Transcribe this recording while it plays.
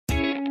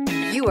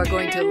You are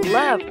going to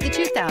love the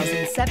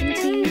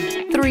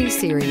 2017 3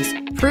 Series.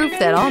 Proof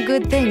that all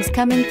good things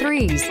come in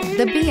threes.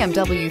 The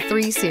BMW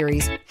 3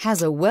 Series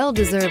has a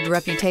well-deserved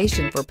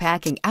reputation for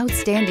packing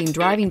outstanding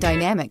driving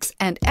dynamics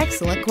and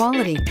excellent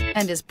quality,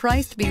 and is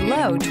priced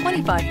below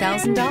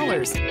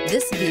 $25,000.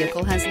 This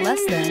vehicle has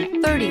less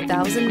than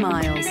 30,000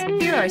 miles.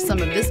 Here are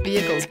some of this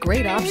vehicle's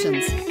great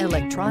options: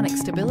 electronic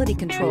stability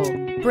control,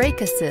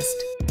 brake assist,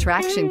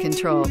 traction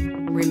control,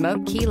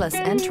 remote keyless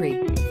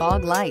entry,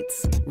 fog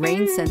lights,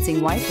 rain sensing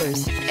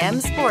wipers,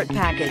 M Sport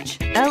package,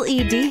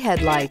 LED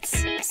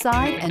headlights,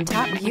 side and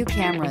top view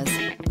cameras,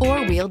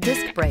 4-wheel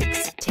disc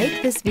brakes.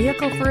 Take this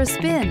vehicle for a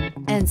spin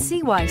and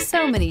see why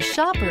so many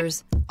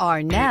shoppers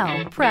are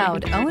now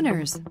proud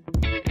owners.